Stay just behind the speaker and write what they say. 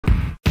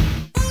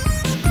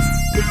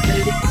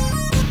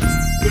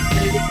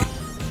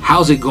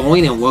How's it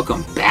going, and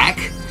welcome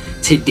back.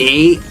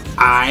 Today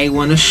I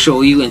want to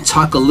show you and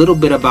talk a little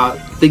bit about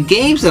the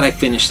games that I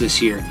finished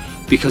this year,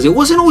 because it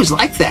wasn't always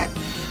like that.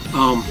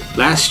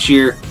 Last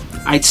year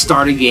I'd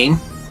start a game,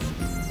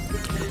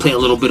 play a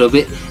little bit of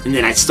it, and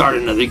then I'd start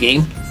another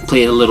game,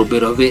 play a little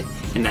bit of it,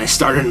 and I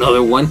started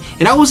another one,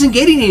 and I wasn't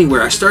getting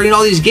anywhere. I was starting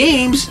all these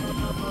games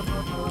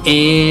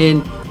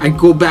and I'd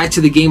go back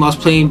to the game I was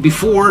playing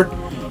before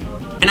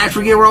and I'd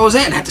forget where I was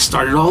at and I had to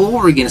start it all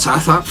over again. So I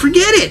thought,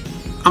 forget it,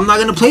 I'm not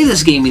going to play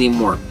this game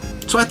anymore.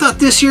 So I thought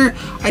this year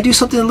I'd do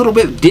something a little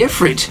bit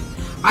different.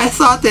 I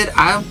thought that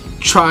I'd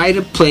try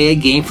to play a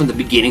game from the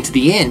beginning to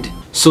the end.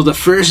 So the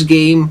first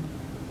game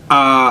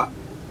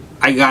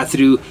I got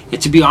through, and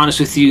to be honest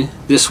with you,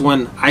 this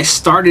one I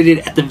started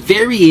it at the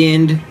very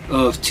end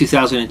of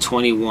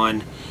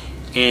 2021,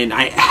 and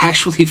I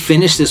actually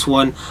finished this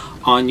one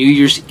on New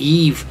Year's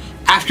Eve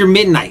after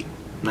midnight.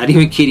 Not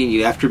even kidding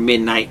you, after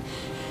midnight.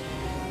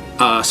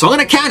 So I'm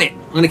gonna count it.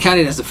 I'm gonna count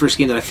it as the first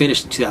game that I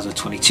finished in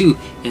 2022,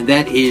 and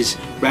that is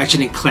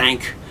Ratchet &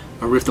 Clank: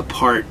 Rift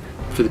Apart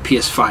for the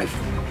PS5.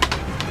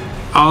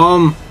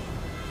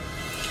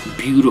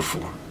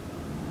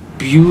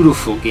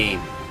 Beautiful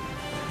game.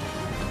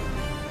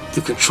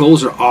 The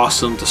controls are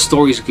awesome, the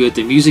story's good,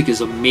 the music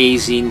is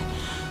amazing,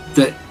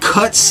 the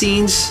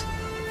cutscenes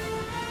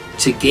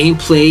to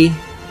gameplay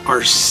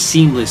are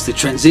seamless. The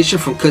transition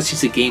from cutscenes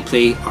to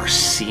gameplay are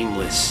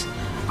seamless.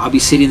 I'll be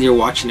sitting there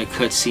watching a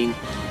cutscene,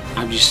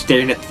 I'm just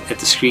staring at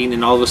the screen,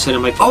 and all of a sudden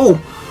I'm like, oh,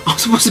 I'm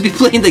supposed to be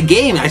playing the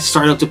game. I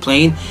start up to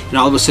playing, and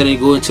all of a sudden I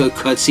go into a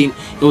cutscene.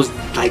 It was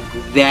like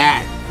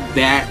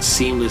that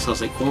seamless. I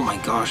was like, oh my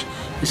gosh,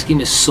 this game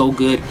is so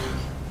good.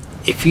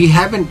 If you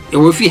haven't,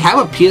 or if you have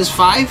a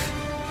PS5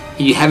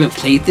 and you haven't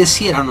played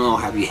this yet, I don't know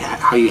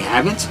how you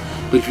haven't,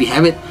 but if you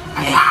haven't,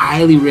 I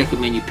highly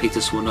recommend you pick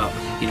this one up.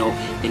 You know,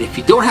 and if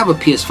you don't have a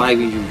PS5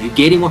 and you're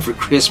getting one for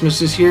Christmas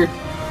this year,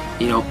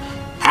 you know,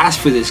 ask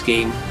for this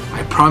game.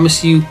 I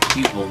promise you,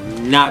 you will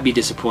not be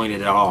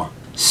disappointed at all.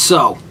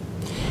 So,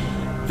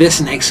 this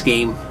next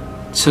game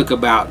took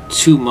about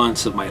 2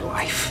 months of my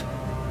life,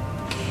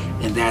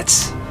 and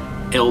that's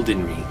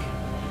Elden Ring.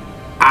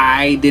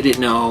 I didn't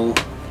know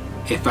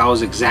if I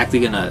was exactly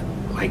gonna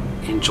like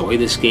enjoy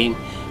this game,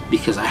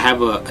 because I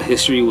have a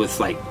history with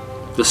like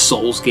the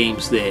Souls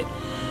games that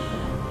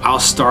I'll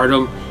start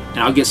them and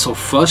I'll get so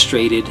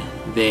frustrated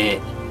that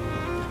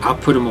I'll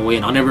put them away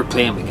and I'll never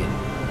play them again,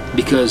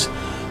 because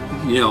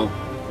you know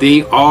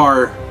they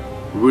are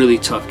really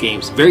tough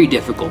games, very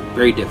difficult.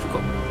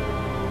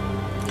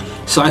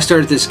 So I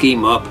started this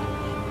game up,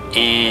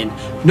 and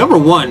number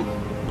one,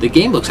 the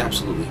game looks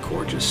absolutely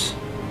gorgeous,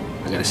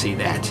 I gotta say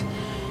that.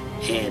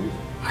 And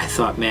I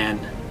thought, man,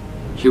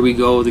 here we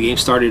go. The game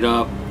started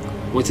up,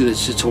 went through the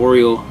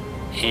tutorial,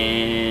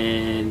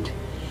 and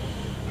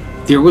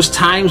there was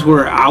times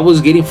where I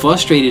was getting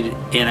frustrated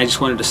and I just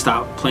wanted to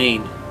stop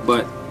playing,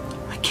 but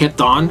I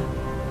kept on,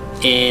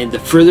 and the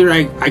further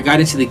I got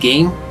into the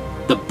game,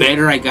 the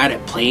better I got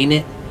at playing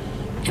it.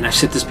 And I've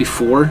said this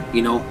before,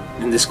 you know,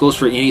 and this goes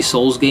for any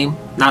Souls game,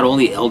 not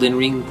only Elden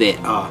Ring, that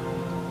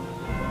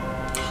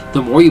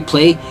the more you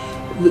play,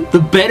 the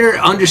better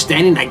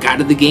understanding I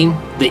got of the game,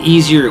 the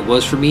easier it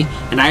was for me.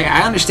 And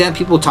I understand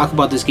people talk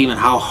about this game and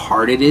how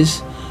hard it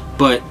is,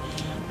 but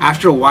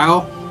after a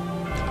while,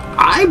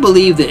 I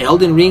believe that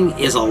Elden Ring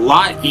is a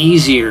lot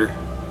easier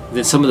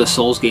than some of the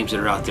Souls games that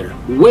are out there.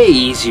 Way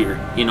easier.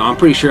 You know, I'm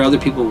pretty sure other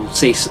people will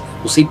say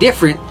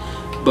different,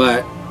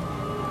 but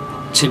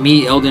to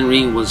me, Elden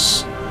Ring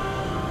was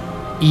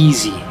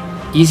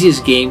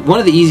easiest game, one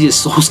of the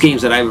easiest Souls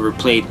games that I've ever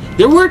played.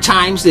 There were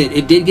times that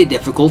it did get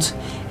difficult,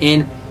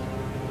 and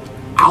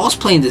I was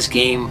playing this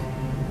game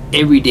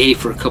every day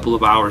for a couple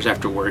of hours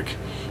after work,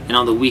 and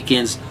on the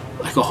weekends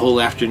like a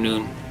whole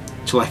afternoon,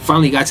 till I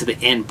finally got to the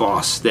end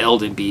boss, the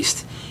Elden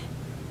Beast,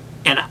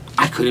 and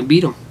I couldn't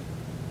beat him.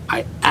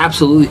 I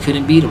absolutely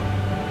couldn't beat him.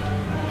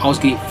 I was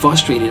getting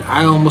frustrated.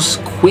 I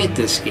almost quit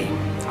this game.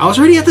 I was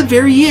already at the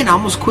very end. I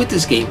almost quit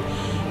this game,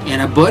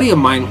 and a buddy of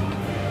mine,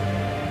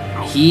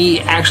 he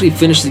actually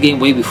finished the game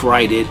way before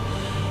I did,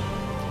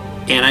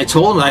 and I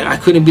told him I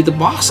couldn't beat the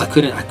boss. I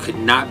could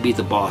not beat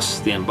the boss,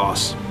 the end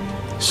boss.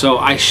 So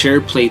I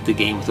played the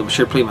game with him,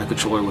 played my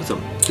controller with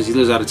him, because he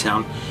lives out of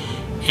town,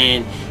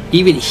 and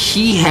even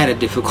he had a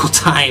difficult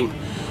time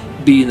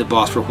beating the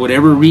boss for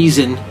whatever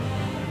reason.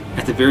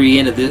 At the very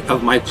end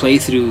of my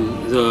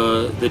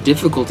playthrough, the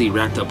difficulty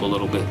ramped up a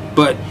little bit,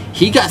 but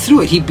he got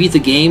through it. He beat the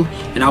game,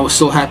 and I was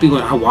so happy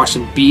when I watched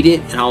him beat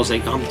it, and I was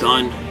like, I'm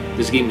done.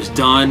 This game is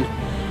done.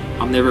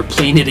 I'm never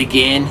playing it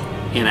again,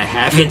 and I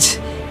haven't,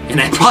 and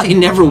I probably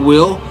never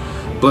will.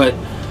 But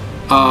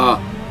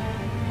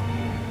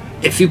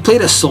if you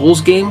played a Souls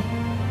game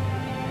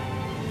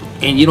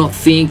and you don't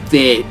think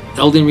that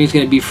Elden Ring is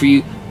going to be for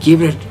you,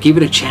 give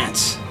it a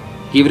chance.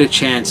 Give it a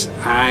chance.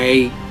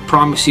 I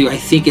promise you, I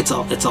think it's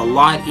a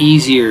lot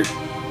easier,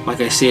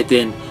 like I said,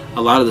 than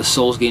a lot of the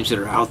Souls games that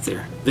are out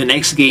there. The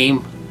next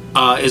game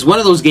is one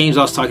of those games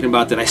I was talking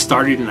about that I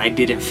started and I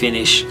didn't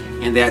finish,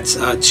 and that's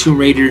Tomb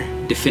Raider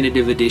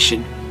Definitive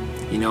Edition.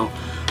 You know,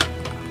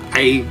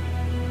 I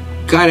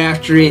got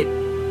after it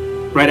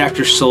right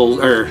after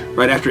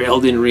right after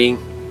Elden Ring,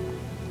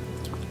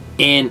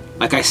 and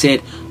like I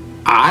said,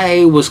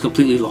 I was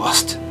completely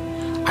lost.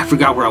 I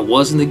forgot where I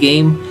was in the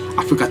game.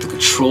 I forgot the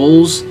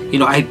controls. You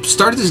know, I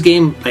started this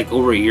game like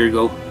over a year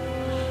ago,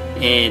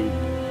 and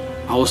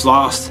I was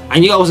lost. I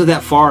knew I wasn't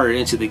that far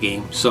into the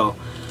game, so,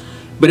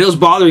 but it was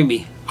bothering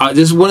me.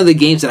 This is one of the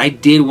games that I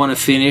did want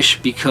to finish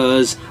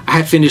because I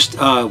had finished,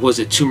 was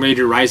it Tomb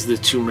Raider, Rise of the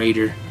Tomb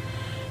Raider,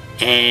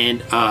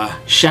 and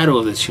Shadow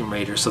of the Tomb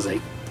Raider. So I was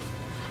like,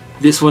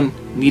 this one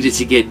needed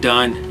to get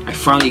done. I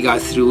finally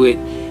got through it,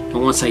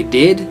 and once I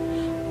did,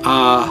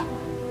 I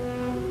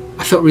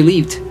felt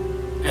relieved.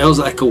 It was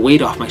like a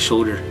weight off my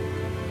shoulder.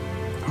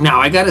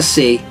 Now I gotta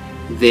say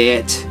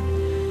that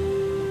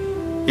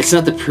it's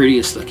not the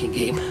prettiest looking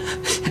game.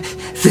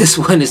 This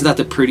one is not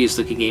the prettiest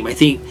looking game. I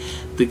think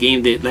the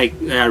game that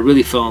I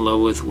really fell in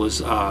love with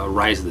was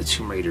Rise of the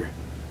Tomb Raider.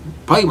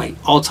 Probably my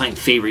all-time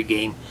favorite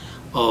game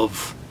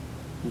of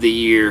the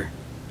year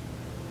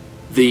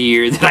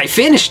that I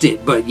finished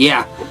it. But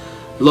yeah,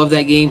 love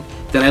that game.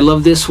 That I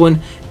love this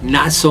one,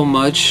 not so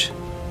much.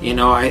 You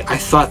know, I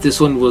thought this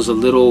one was a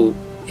little,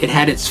 it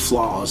had its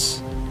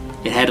flaws.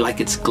 It had like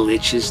its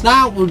glitches.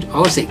 I would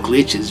say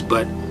glitches,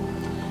 but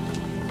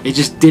it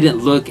just didn't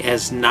look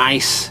as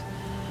nice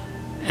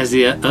as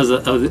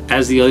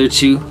the other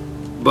two.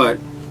 But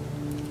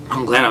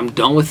I'm glad I'm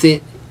done with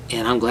it,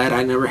 and I'm glad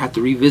I never have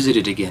to revisit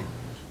it again.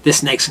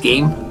 This next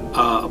game,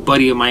 a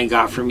buddy of mine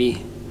got for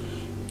me,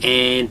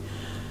 and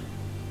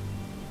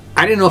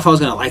I didn't know if I was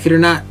gonna like it or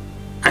not.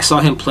 I saw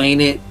him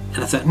playing it,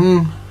 and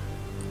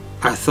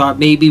I thought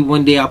maybe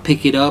one day I'll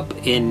pick it up.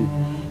 And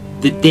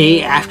the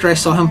day after I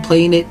saw him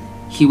playing it,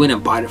 he went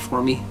and bought it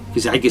for me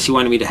because I guess he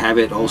wanted me to have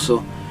it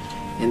also.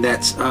 And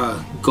that's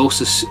Ghost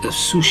of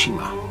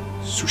Tsushima.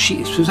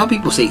 Some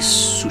people say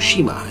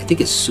Tsushima. I think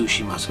it's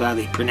Tsushima. So how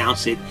they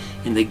pronounce it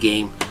in the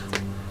game.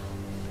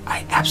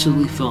 I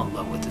absolutely fell in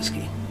love with this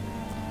game.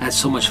 I had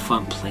so much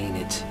fun playing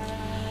it.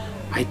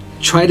 I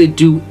tried to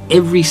do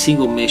every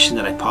single mission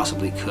that I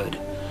possibly could,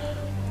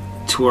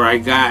 to where I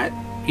got,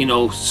 you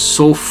know,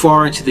 so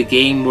far into the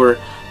game where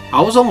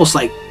I was almost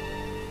like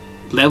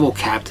level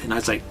capped, and I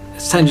was like,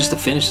 it's time just to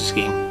finish this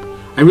game.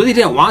 I really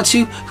didn't want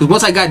to, because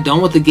once I got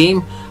done with the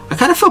game, I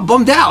kind of felt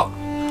bummed out.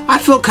 I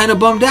felt kind of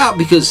bummed out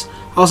because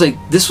I was like,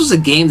 this was a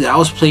game that I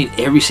was playing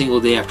every single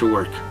day after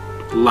work,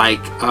 like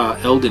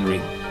Elden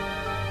Ring.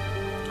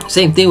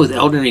 Same thing with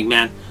Elden Ring,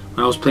 man.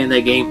 When I was playing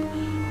that game,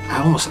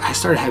 I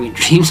started having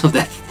dreams of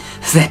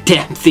that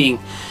damn thing.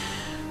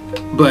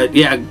 But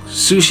yeah,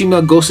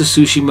 Tsushima, Ghost of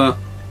Tsushima,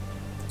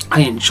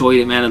 I enjoyed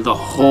it, man. And the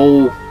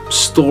whole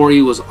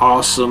story was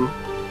awesome.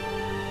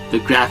 The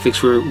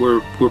graphics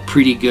were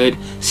pretty good.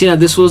 See, now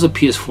this was a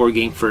PS4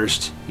 game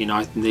first. You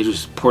know, they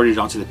just ported it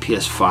onto the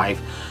PS5.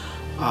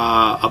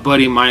 A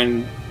buddy of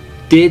mine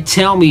did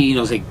tell me, you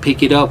know, like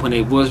pick it up when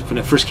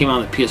it first came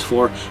out on the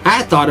PS4. I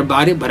had thought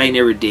about it, but I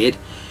never did,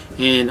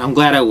 and I'm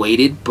glad I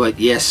waited. But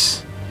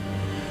yes,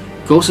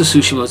 Ghost of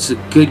Tsushima, it's a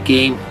good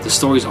game. The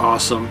story's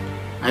awesome.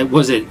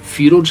 Was it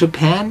feudal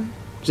Japan?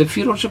 Is it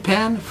feudal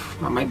Japan?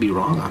 I might be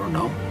wrong. I don't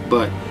know,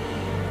 but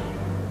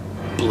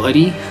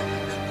bloody.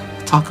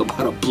 Talk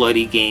about a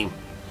bloody game.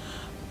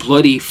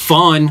 Bloody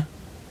fun.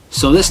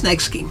 So this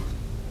next game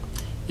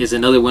is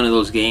another one of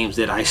those games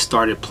that I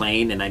started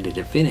playing and I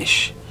didn't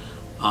finish.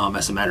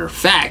 As a matter of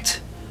fact,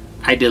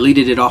 I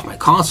deleted it off my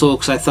console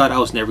because I thought I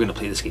was never going to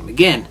play this game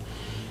again.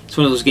 It's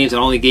one of those games that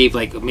only gave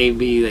like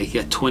maybe like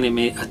a 20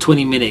 minute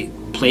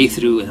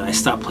playthrough, and I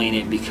stopped playing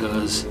it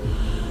because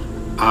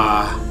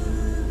I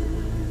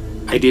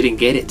didn't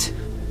get it.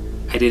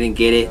 I didn't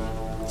get it.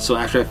 So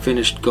after I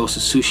finished Ghost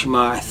of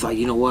Tsushima, I thought,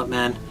 you know what,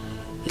 man?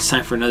 It's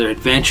time for another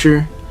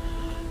adventure.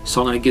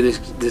 So I'm going to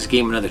give this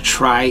game another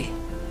try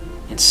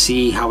and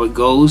see how it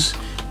goes.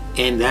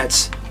 And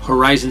that's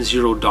Horizon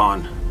Zero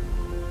Dawn.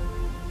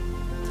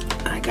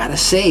 And I gotta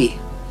say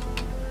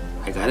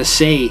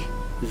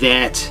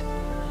that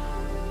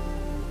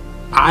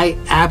I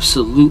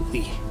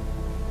absolutely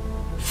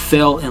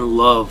fell in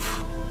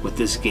love with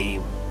this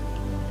game.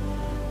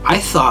 I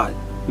thought,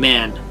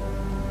 man,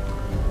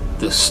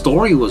 the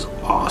story was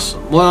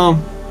awesome.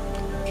 Well,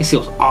 I can't say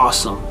it was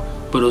awesome,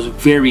 but it was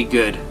very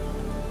good.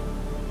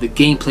 The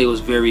gameplay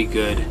was very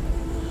good.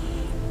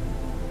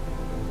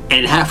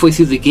 And halfway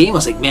through the game, I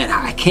was like, man,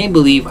 I can't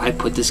believe I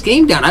put this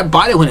game down. I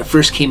bought it when it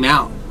first came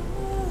out,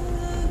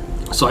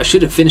 so I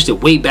should have finished it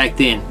way back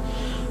then.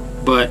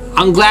 But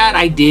I'm glad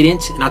I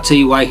didn't, and I'll tell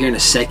you why here in a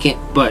second.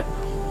 But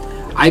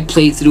I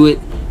played through it.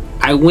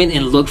 I went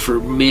and looked for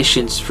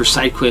missions, for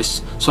side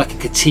quests, so I could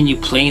continue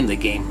playing the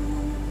game.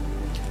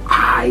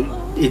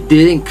 It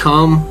didn't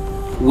come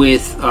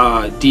with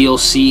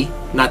DLC,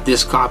 not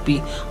this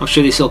copy. I'm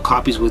sure they sell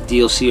copies with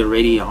DLC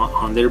already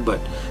on there, but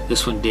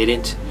this one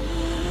didn't.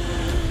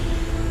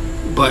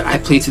 But I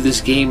played through this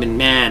game, and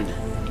man,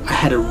 I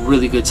had a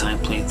really good time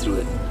playing through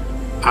it.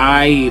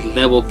 I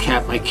level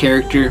capped my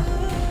character.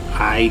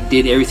 I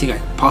did everything I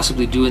could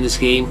possibly do in this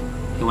game,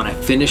 and when I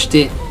finished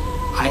it,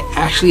 I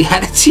actually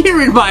had a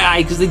tear in my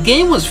eye because the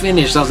game was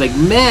finished. I was like,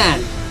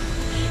 man.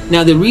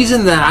 Now the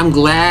reason that I'm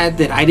glad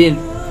that I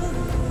didn't,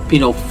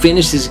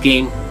 finish this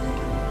game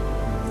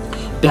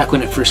back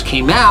when it first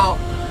came out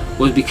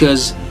was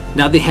because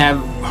now they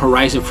have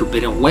Horizon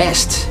Forbidden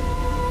West,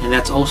 and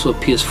that's also a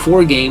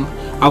PS4 game.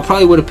 I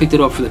probably would have picked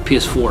it up for the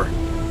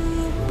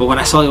PS4, but when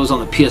I saw it was on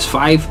the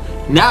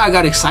PS5, now I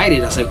got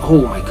excited. I was like,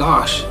 oh my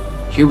gosh,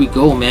 here we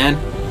go, man,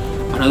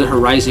 another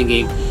Horizon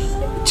game.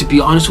 To be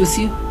honest with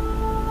you,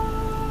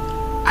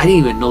 I didn't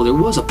even know there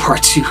was a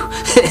part 2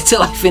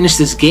 until I finished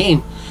this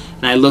game,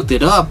 and I looked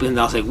it up and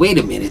I was like, wait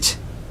a minute,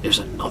 there's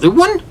another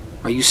one?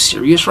 Are you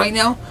serious right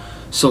now?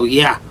 So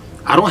yeah,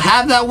 I don't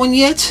have that one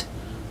yet,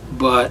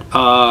 but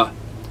I'm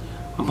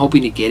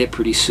hoping to get it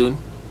pretty soon.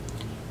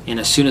 And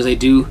as soon as I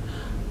do,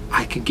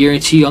 I can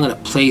guarantee you I'm going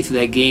to play through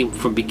that game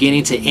from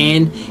beginning to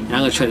end, and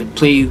I'm going to try to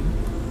play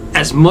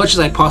as much as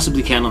I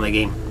possibly can on that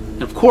game.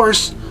 And of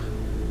course,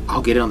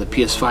 I'll get it on the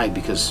PS5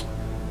 because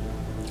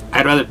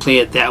I'd rather play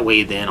it that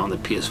way than on the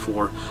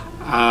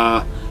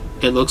PS4.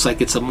 It looks like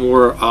it's a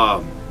more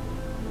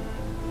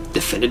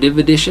definitive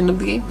edition of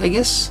the game, I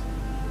guess.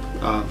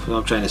 That's what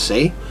I'm trying to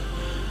say.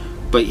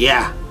 But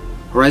yeah,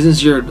 Horizon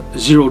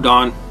Zero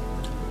Dawn,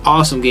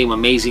 awesome game,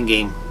 amazing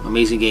game,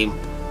 amazing game.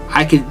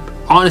 I could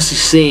honestly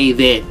say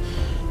that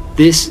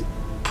this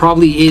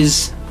probably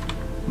is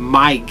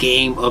my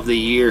game of the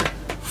year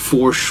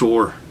for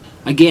sure.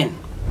 Again,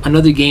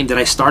 another game that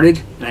I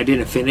started and I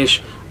didn't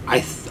finish.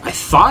 I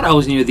thought I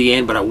was near the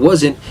end, but I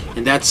wasn't,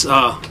 and that's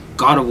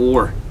God of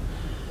War.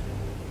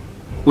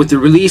 With the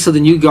release of the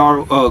new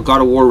God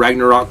of War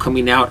Ragnarok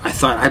coming out, I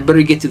thought I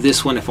better get to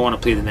this one if I want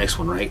to play the next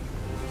one, right?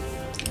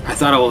 I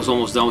thought I was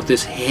almost done with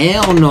this.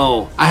 Hell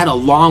no, I had a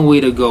long way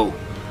to go.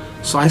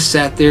 So I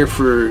sat there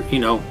for,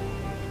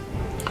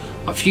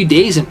 a few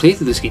days and played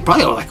through this game.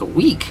 Probably like a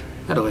week.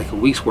 I had like a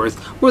week's worth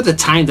of the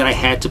time that I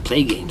had to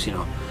play games,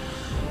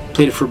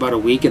 Played it for about a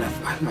week, and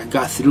I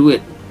got through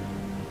it.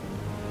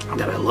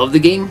 Did I love the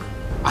game?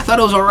 I thought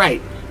it was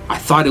alright. I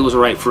thought it was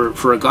alright.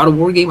 For a God of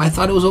War game, I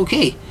thought it was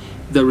okay.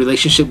 The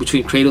relationship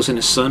between Kratos and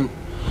his son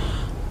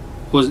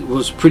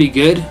was pretty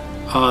good.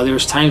 There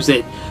was times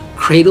that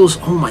Kratos,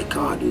 oh my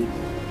god, dude,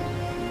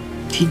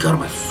 he got on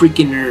my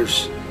freaking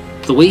nerves.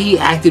 The way he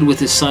acted with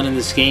his son in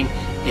this game,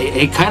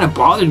 it kind of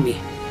bothered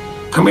me.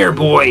 Come here,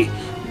 boy.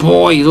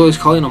 Boy, he's always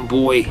calling him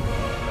boy.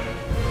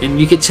 And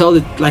you could tell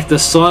that like the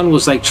son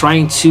was like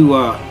trying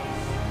to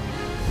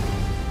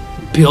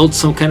build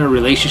some kind of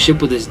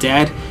relationship with his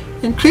dad,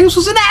 and Kratos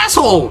was an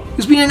asshole. He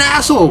was being an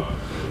asshole.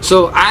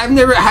 So I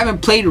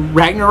haven't played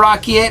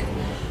Ragnarok yet,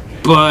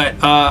 but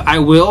I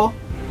will.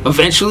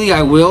 Eventually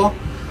I will.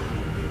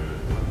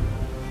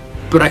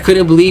 But I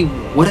couldn't believe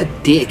what a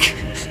dick.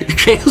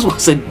 Kratos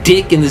was a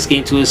dick in this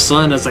game to his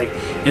son. I was like,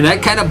 and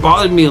that kind of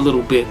bothered me a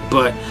little bit,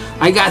 but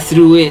I got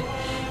through it.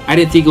 I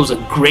didn't think it was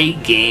a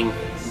great game,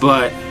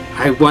 but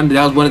that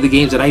was one of the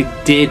games that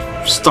I did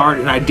start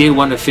and I did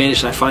want to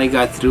finish, and I finally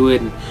got through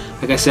it. And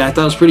like I said, I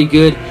thought it was pretty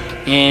good,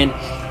 and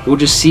we'll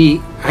just see.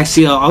 I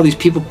see all these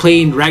people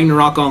playing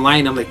Ragnarok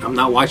online. I'm like, I'm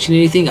not watching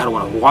anything. I don't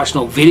want to watch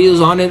no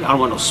videos on it. I don't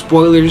want no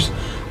spoilers.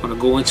 I want to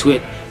go into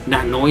it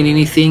not knowing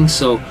anything.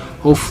 So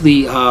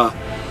hopefully,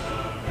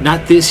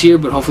 not this year,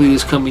 but hopefully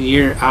this coming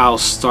year, I'll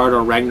start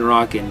on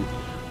Ragnarok, and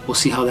we'll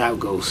see how that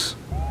goes.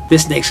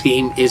 This next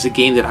game is a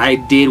game that I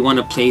did want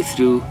to play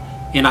through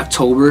in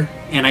October,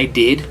 and I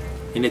did,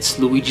 and it's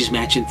Luigi's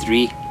Mansion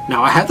 3.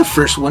 Now, I have the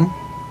first one,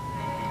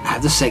 I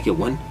have the second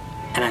one,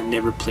 and I've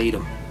never played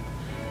them.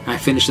 I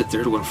finished the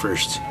third one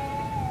first.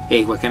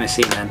 Hey, what can I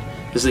say, man?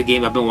 This is a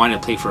game I've been wanting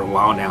to play for a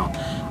while now.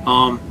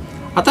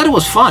 I thought it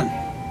was fun.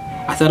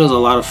 I thought it was a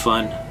lot of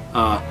fun.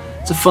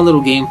 It's a fun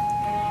little game.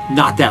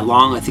 Not that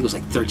long. I think it was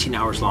like 13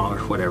 hours long or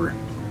whatever.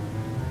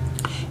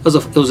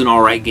 It was an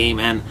alright game,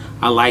 man.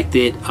 I liked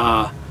it.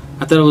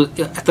 I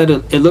thought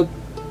it looked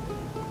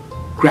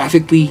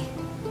graphically,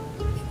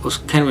 it was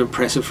kind of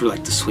impressive for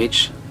like the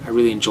Switch. I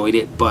really enjoyed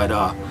it, but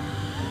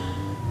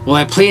will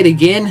I play it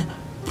again?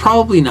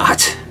 Probably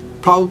not.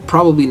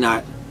 Probably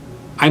not.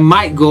 I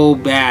might go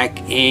back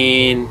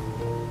and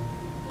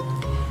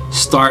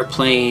start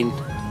playing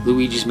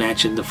Luigi's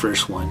Mansion, the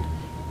first one,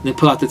 and then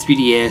pull out the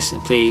 3DS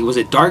and play. Was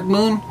it Dark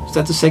Moon? Is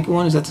that the second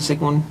one? Is that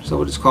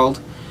what it's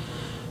called?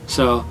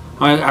 So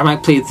I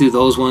might play through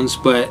those ones,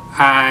 but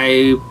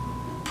I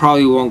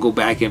probably won't go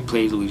back and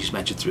play Luigi's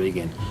Mansion 3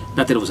 again.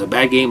 Not that it was a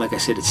bad game. Like I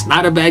said, it's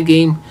not a bad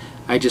game.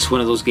 I just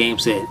one of those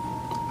games that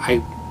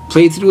I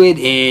played through it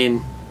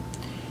and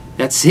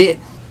that's it.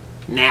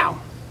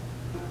 Now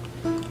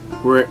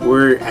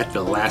we're at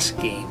the last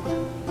game,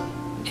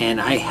 and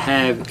I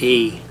have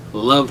a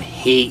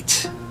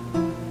love-hate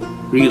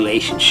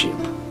relationship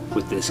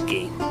with this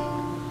game,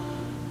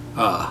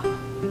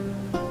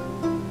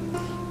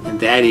 and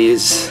that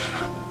is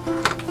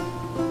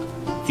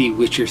The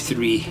Witcher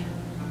 3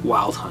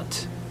 Wild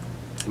Hunt.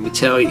 Let me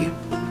tell you,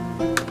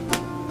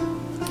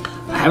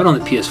 I have it on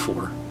the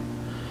PS4,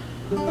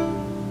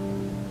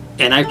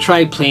 and I've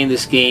tried playing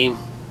this game.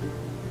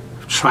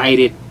 I've tried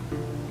it,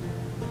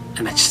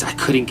 and I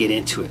couldn't get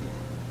into it.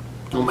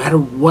 no matter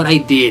what I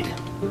did,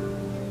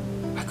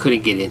 I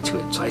couldn't get into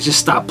it. So I just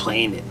stopped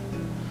playing it.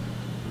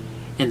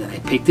 And then I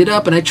picked it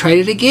up and I tried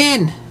it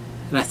again.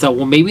 And I thought,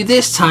 well, maybe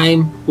this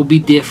time will be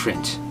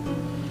different.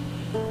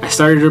 I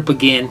started it up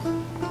again.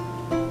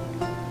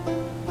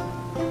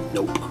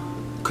 Nope.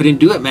 Couldn't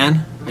do it,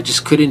 man. I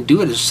just couldn't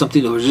do it.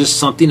 There was just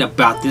something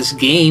about this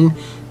game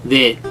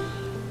that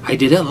I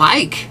didn't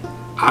like.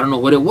 I don't know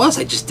what it was.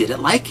 I just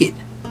didn't like it.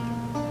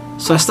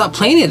 So I stopped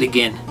playing it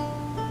again.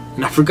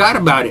 And I forgot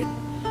about it.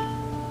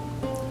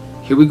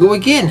 Here we go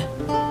again.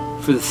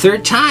 For the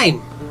third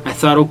time, I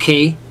thought,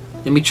 okay,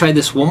 let me try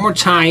this one more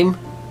time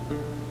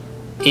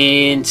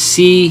and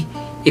see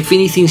if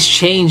anything's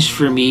changed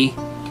for me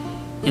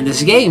in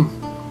this game.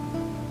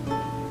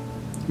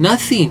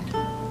 Nothing.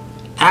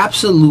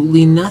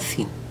 Absolutely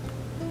nothing.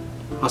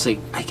 I was like,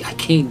 I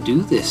can't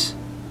do this.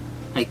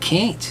 I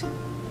can't.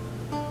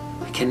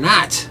 I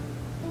cannot.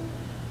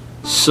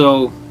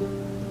 So,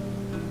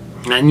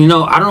 and you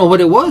know, I don't know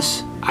what it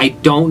was. I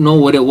don't know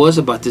what it was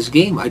about this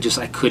game. I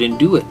couldn't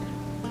do it.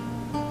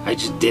 I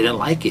just didn't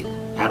like it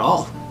at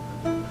all.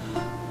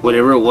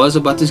 Whatever it was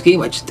about this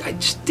game, I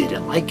just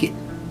didn't like it.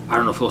 I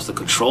don't know if it was the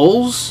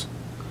controls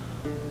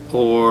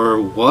or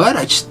what.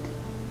 I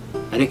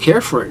didn't care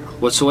for it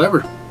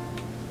whatsoever.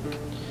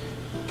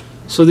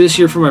 So this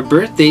year for my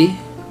birthday,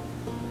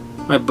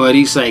 my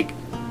buddy's like,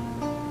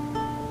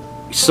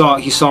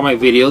 he saw my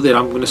video that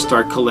I'm going to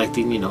start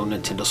collecting, you know,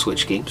 Nintendo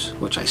Switch games,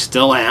 which I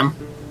still am.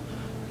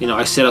 You know,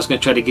 I said I was going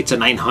to try to get to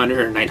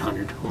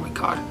 900. Oh my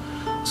god.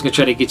 I was going to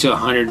try to get to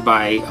 100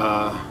 by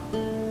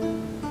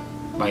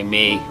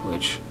May,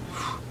 which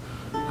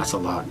that's a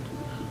lot.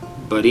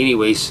 But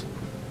anyways,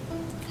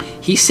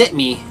 he sent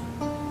me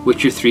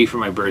Witcher 3 for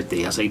my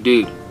birthday. I was like,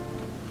 dude,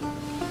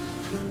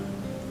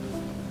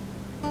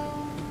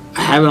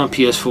 I have it on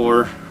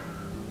PS4.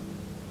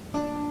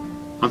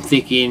 I'm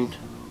thinking,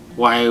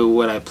 why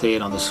would I play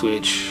it on the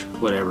Switch?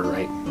 Whatever,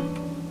 right?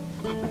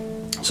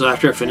 So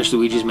after I finished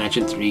Luigi's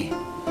Mansion 3,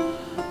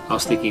 I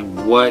was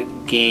thinking,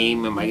 what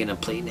game am I going to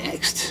play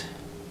next?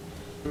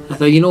 I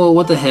thought, you know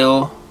what the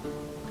hell?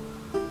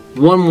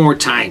 One more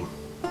time.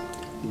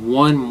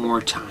 One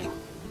more time.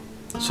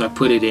 So I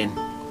put it in.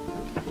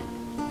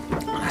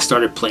 I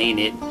started playing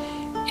it.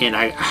 And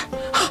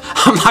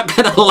I'm not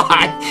going to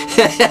lie.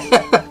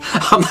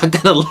 I'm not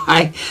going to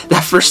lie.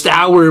 That first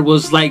hour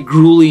was like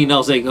grueling. I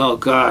was like, oh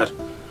god.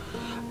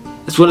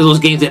 It's one of those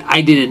games that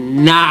I did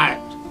not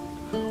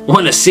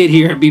want to sit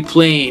here and be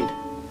playing.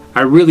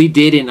 I really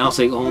didn't. I was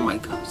like, oh my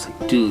god. It's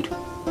like, dude,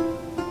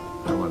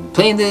 I don't want to be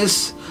playing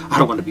this. I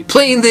don't want to be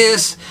playing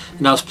this.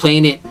 And I was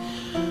playing it.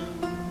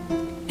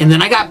 And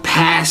then I got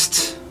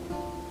past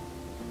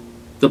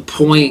the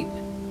point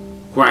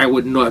where I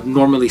would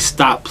normally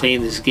stop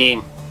playing this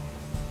game.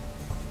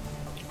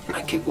 And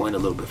I kept going a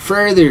little bit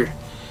further.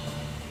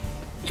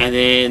 And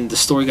then the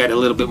story got a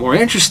little bit more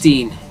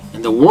interesting.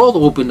 And the world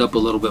opened up a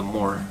little bit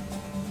more.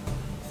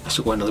 I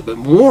started going a little bit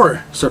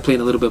more. Started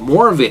playing a little bit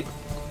more of it.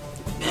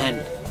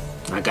 Man,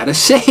 I gotta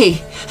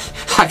say,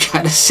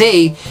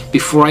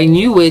 before I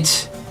knew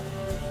it,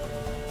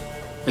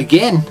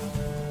 again,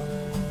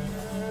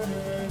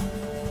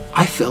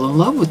 I fell in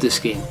love with this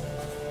game.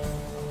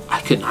 I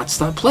could not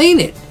stop playing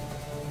it.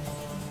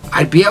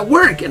 I'd be at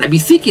work and I'd be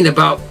thinking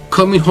about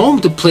coming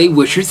home to play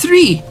Witcher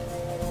 3.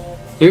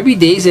 There'd be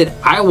days that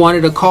I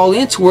wanted to call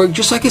into work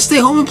just so I could stay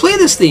home and play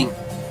this thing.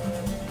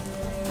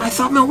 I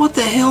thought, man, what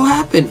the hell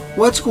happened?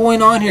 What's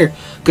going on here?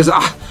 Because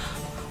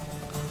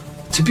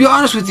to be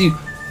honest with you,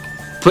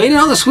 playing it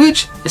on the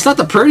Switch, it's not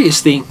the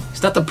prettiest thing.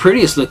 It's not the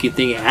prettiest looking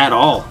thing at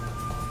all.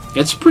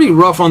 It's pretty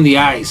rough on the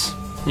eyes.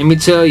 Let me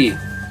tell you.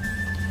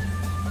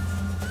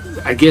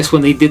 I guess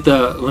when they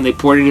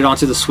ported it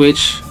onto the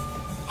Switch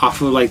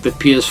off of like the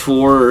PS4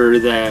 or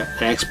the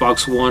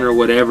Xbox One or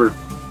whatever,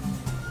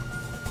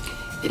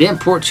 it didn't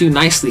port too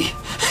nicely.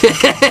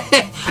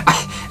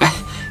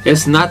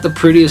 It's not the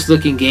prettiest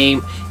looking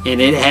game, and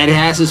it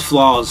has its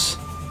flaws.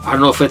 I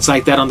don't know if it's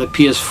like that on the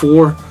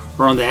PS4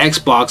 or on the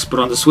Xbox, but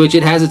on the Switch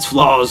it has its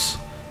flaws.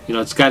 You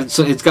know, it's got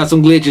some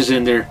glitches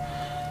in there,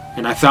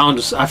 and I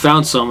found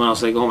some, and I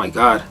was like, oh my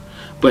god.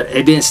 But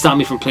it didn't stop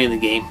me from playing the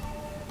game.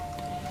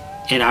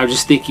 And I was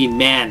just thinking,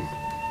 man,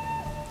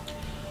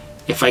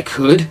 if I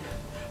could,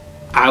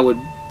 I would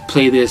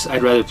play this.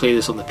 I'd rather play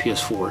this on the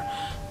PS4.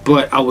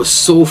 But I was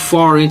so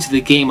far into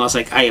the game, I was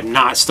like, I am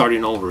not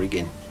starting over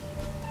again.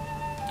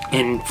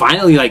 And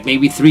finally, like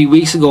maybe 3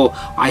 weeks ago,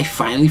 I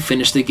finally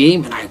finished the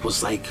game, and I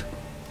was like,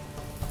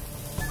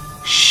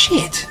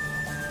 shit.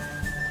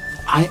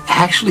 I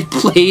actually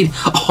played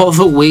all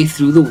the way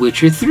through The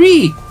Witcher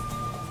 3.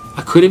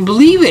 I couldn't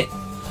believe it.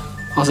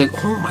 I was like,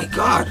 oh my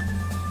god.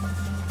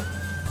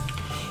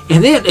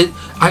 And then,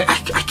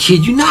 I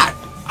kid you not.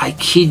 I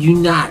kid you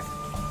not.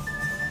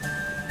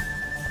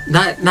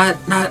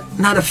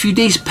 Not a few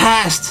days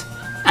passed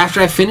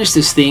after I finished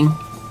this thing,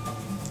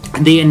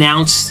 and they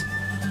announced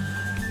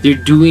they're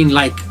doing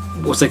like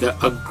what's like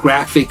a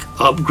graphic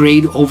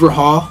upgrade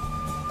overhaul,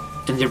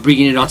 and they're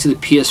bringing it onto the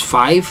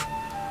PS5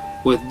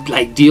 with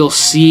like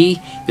DLC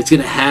that's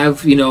gonna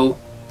have, you know,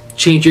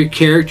 change your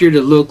character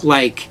to look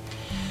like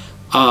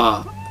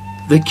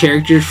the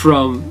characters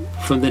from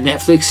the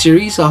Netflix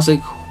series. I was like,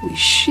 holy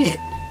shit.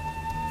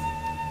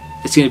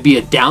 It's going to be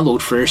a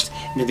download first,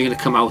 and then they're going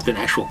to come out with an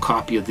actual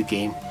copy of the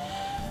game.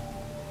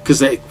 Because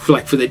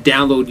for the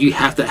download, you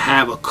have to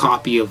have a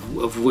copy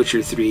of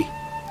Witcher 3.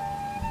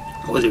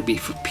 Whether it be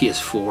for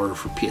PS4 or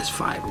for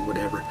PS5 or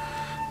whatever.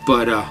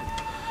 But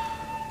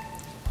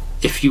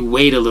if you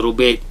wait a little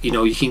bit, you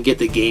know, you can get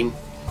the game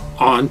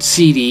on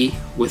CD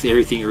with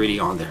everything already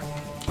on there.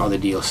 All the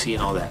DLC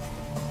and all that.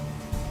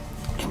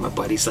 And my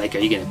buddy's like, are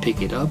you going to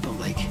pick it up? I'm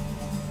like,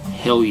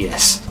 hell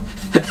yes.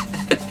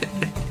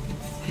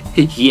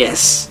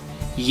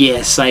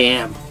 Yes, I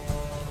am.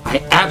 I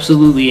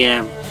absolutely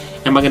am.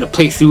 Am I going to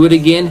play through it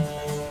again?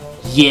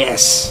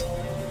 Yes,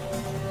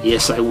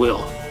 I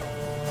will.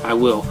 I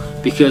will.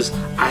 Because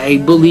I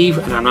believe,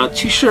 and I'm not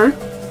too sure,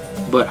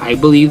 but I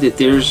believe that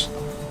there's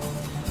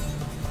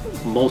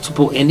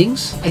multiple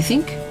endings, I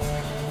think.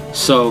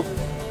 So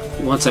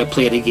once I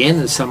play it again,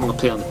 this time I'm going to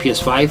play on the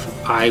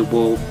PS5, I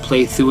will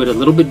play through it a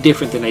little bit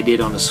different than I did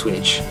on the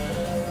Switch.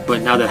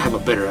 But now that I have a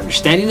better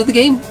understanding of the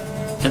game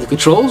and the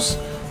controls,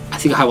 I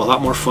think I'll have a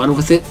lot more fun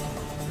with it.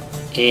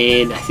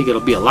 And I think it'll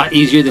be a lot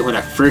easier than when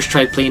I first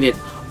tried playing it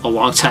a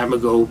long time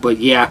ago. But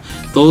yeah,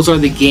 those are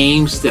the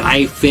games that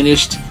I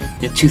finished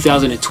in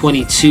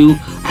 2022. I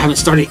haven't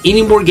started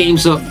any more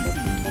games up.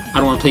 I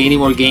don't want to play any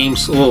more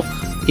games, well,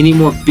 any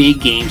more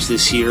big games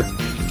this year.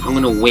 I'm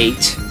gonna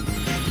wait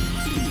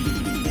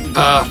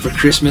for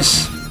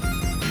Christmas,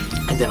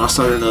 and then I'll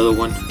start another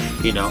one.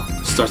 You know,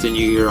 start the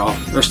new year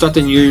off, or start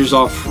the New Year's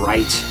off right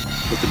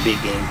with the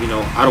big game. You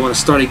know, I don't want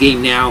to start a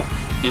game now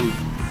and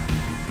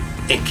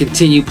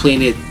continue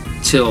playing it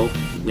till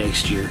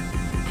next year,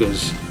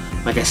 because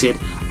like I said,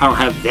 I don't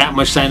have that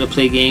much time to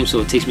play games, so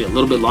it takes me a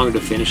little bit longer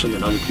to finish them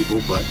than other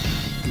people. But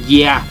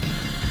yeah,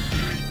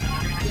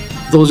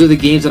 those are the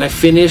games that I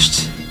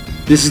finished.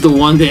 This is the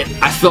one that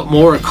I felt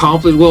more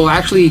accomplished. Well,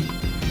 actually,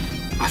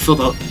 I felt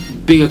a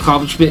big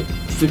accomplishment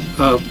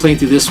playing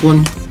through this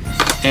one,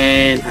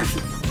 and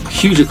a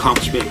huge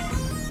accomplishment.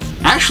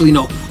 Actually,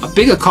 no, a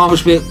big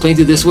accomplishment playing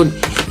through this one,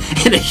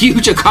 and a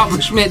huge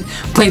accomplishment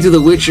playing through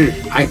The Witcher.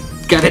 I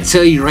gotta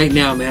tell you right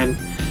now, man.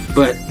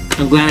 But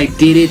I'm glad I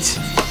did it.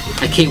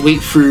 I can't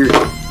wait for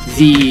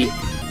the,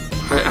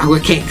 I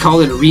can't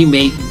call it a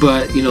remake,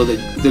 but you know,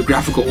 the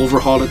graphical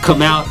overhaul to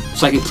come out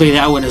so I can play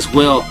that one as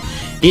well.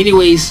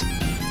 Anyways,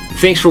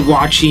 thanks for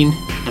watching,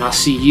 and I'll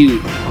see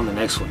you on the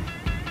next one.